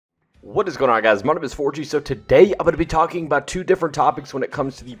What is going on, guys? My name is 4G. So today I'm going to be talking about two different topics when it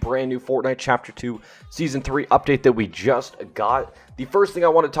comes to the brand new Fortnite Chapter 2 Season 3 update that we just got. The first thing I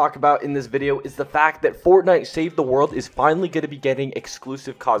want to talk about in this video is the fact that Fortnite Save the World is finally going to be getting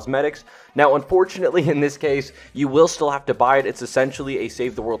exclusive cosmetics. Now, unfortunately, in this case, you will still have to buy it. It's essentially a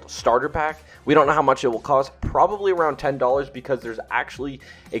Save the World starter pack. We don't know how much it will cost, probably around $10 because there's actually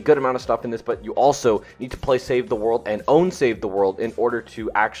a good amount of stuff in this, but you also need to play Save the World and own Save the World in order to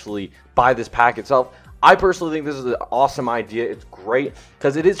actually buy this pack itself. I personally think this is an awesome idea. It's great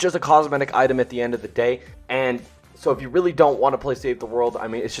because it is just a cosmetic item at the end of the day. And so if you really don't want to play Save the World, I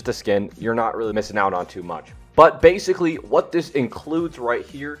mean, it's just a skin. You're not really missing out on too much. But basically, what this includes right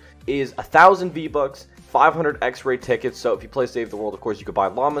here is 1,000 V-Bucks, 500 X-ray tickets. So if you play Save the World, of course, you could buy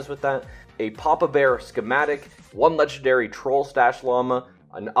llamas with that. A Papa Bear schematic, one legendary Troll Stash llama,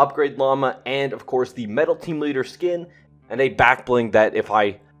 an upgrade llama, and of course the Metal Team Leader skin, and a back bling that, if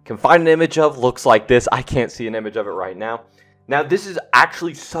I can find an image of, looks like this. I can't see an image of it right now. Now, this is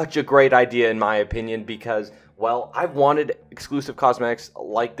actually such a great idea in my opinion because, well, I've wanted exclusive cosmetics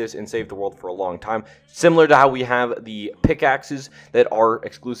like this in Save the World for a long time. Similar to how we have the pickaxes that are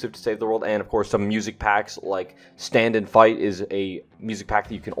exclusive to Save the World, and of course some music packs like Stand and Fight is a music pack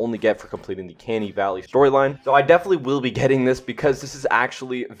that you can only get for completing the Canny Valley storyline. So I definitely will be getting this because this is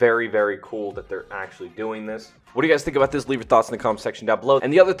actually very, very cool that they're actually doing this. What do you guys think about this? Leave your thoughts in the comment section down below.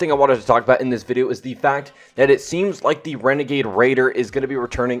 And the other thing I wanted to talk about in this video is the fact that it seems like the Renegade Raider is going to be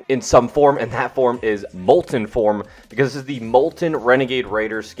returning in some form, and that form is Molten form, because this is the Molten Renegade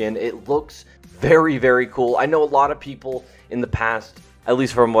Raider skin. It looks very, very cool. I know a lot of people in the past, at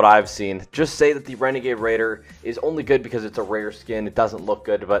least from what I've seen, just say that the Renegade Raider is only good because it's a rare skin. It doesn't look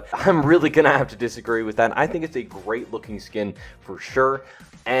good, but I'm really going to have to disagree with that. I think it's a great looking skin for sure,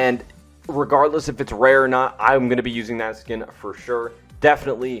 and regardless if it's rare or not, I'm going to be using that skin for sure.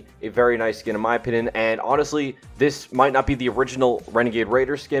 Definitely a very nice skin in my opinion, and honestly, this might not be the original Renegade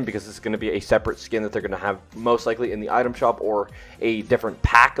Raider skin because it's going to be a separate skin that they're going to have most likely in the item shop, or a different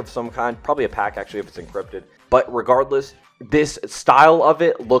pack of some kind. Probably a pack actually if it's encrypted. But regardless, this style of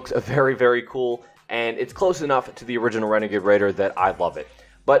it looks very, very cool, and it's close enough to the original Renegade Raider that I love it.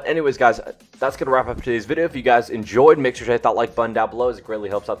 But anyways, guys, that's going to wrap up today's video. If you guys enjoyed, make sure to hit that like button down below as it greatly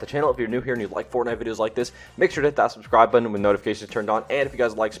helps out the channel. If you're new here and you like Fortnite videos like this, make sure to hit that subscribe button with notifications turned on. And if you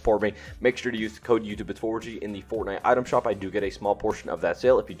guys like support me, make sure to use the code YouTubeIt's4G in the Fortnite item shop. I do get a small portion of that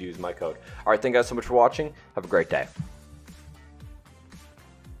sale if you do use my code. Alright, thank you guys so much for watching. Have a great day.